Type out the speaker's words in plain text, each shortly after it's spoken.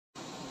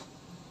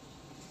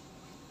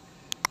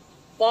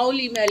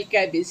Paul-Émile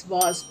Chabas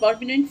was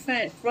prominent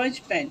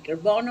French painter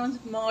born on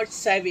March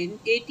 7,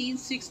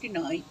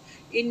 1869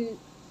 in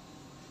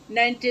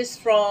Nantes,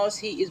 France.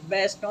 He is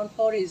best known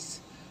for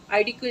his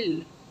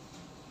idyllic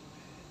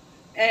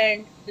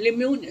and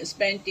luminous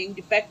painting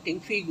depicting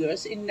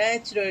figures in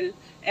natural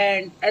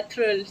and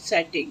ethereal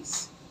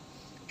settings.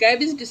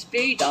 Chabas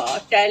displayed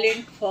a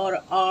talent for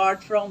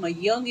art from a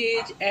young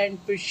age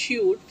and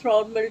pursued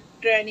formal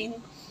training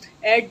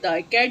at the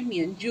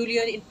Académie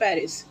Julian in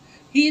Paris.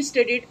 He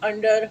studied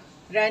under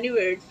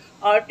renowned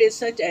artists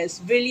such as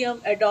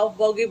William-Adolphe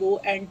Bouguereau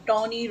and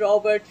Tony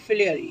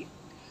Robert-Fleury,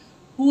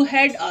 who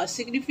had a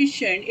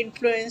significant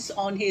influence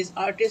on his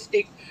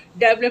artistic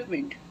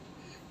development.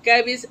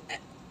 Chabas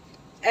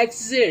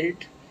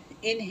excelled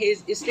in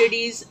his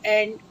studies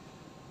and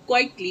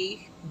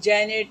quickly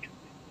gained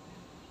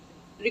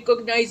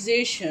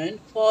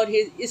recognition for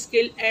his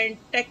skill and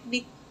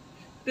technique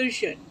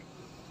precision.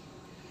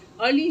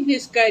 Early in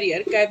his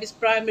career, Chabas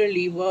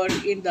primarily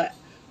worked in the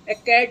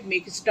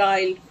academic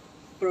style,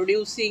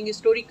 producing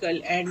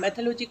historical and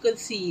mythological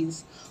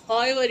scenes.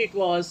 However, it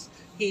was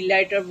he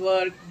later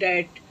worked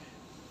that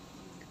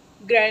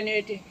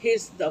granted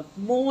his the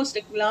most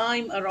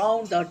acclaim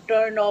around the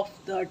turn of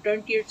the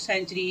 20th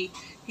century.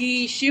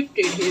 He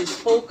shifted his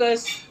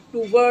focus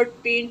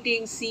toward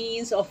painting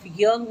scenes of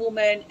young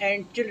women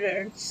and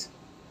children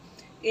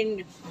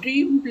in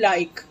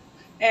dreamlike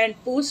and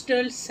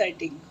postal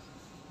setting.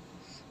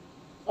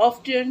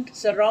 Often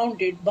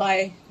surrounded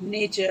by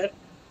nature,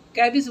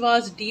 Chabas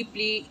was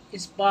deeply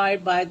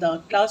inspired by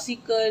the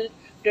classical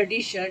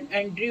tradition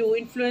and drew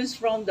influence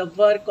from the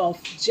work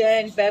of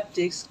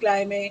Jean-Baptiste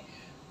Clement,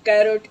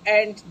 Carrot,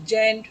 and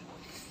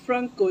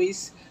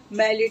Jean-Francois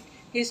Mallet.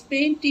 His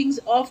paintings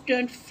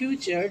often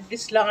featured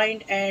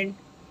dislined and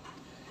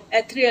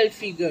ethereal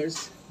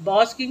figures,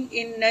 basking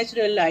in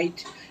natural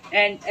light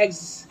and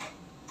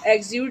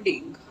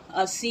exuding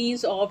a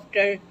sense of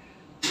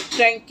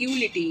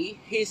tranquility.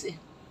 His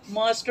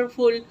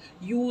masterful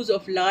use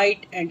of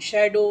light and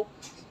shadow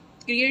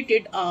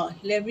created a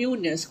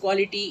luminous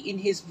quality in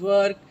his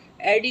work,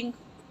 adding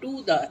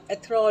to the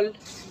ethereal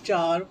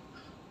charm.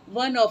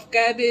 One of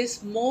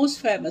Cabot's most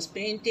famous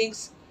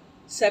paintings,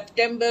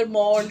 September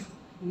Morn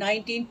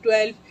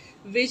 1912,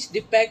 which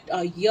depicts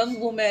a young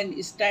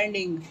woman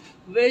standing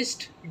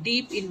waist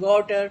deep in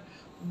water,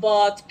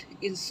 bathed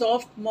in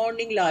soft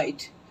morning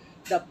light.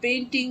 The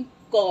painting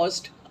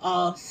caused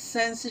a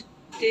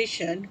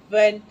sensation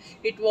when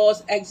it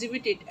was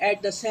exhibited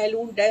at the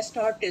Salon des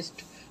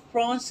Artistes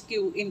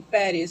Francois in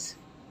Paris,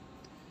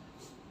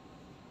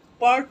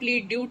 partly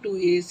due to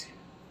his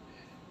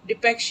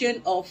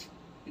depiction of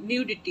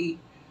nudity.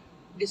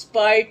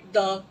 Despite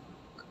the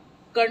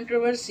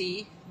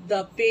controversy,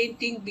 the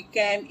painting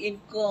became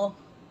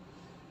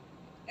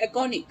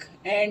iconic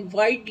and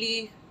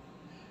widely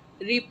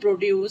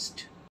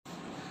reproduced.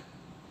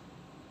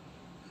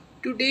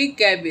 Today,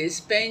 Cabot's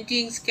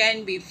paintings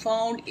can be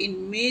found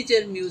in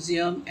major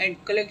museums and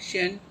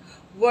collections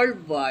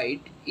worldwide,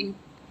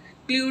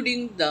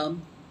 including the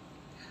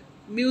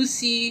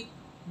Musée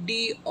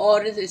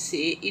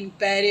d'Orsay in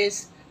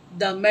Paris,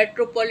 the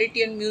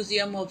Metropolitan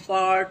Museum of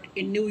Art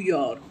in New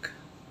York.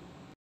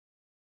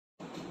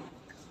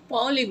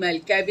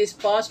 Paul-Émile Chabas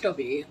passed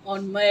away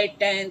on May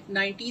 10,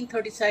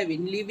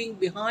 1937, leaving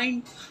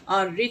behind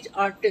a rich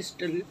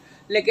artistic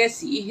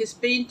legacy. His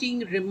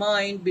paintings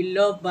remain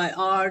beloved by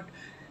art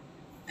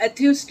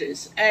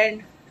enthusiasts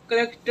and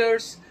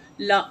collectors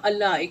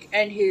alike,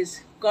 and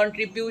his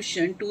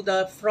contribution to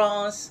the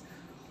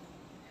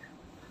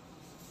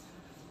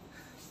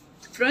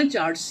French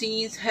art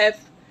scenes have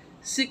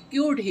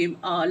secured him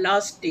a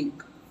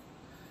lasting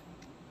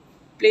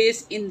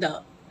place in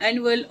the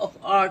annals of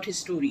art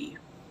history.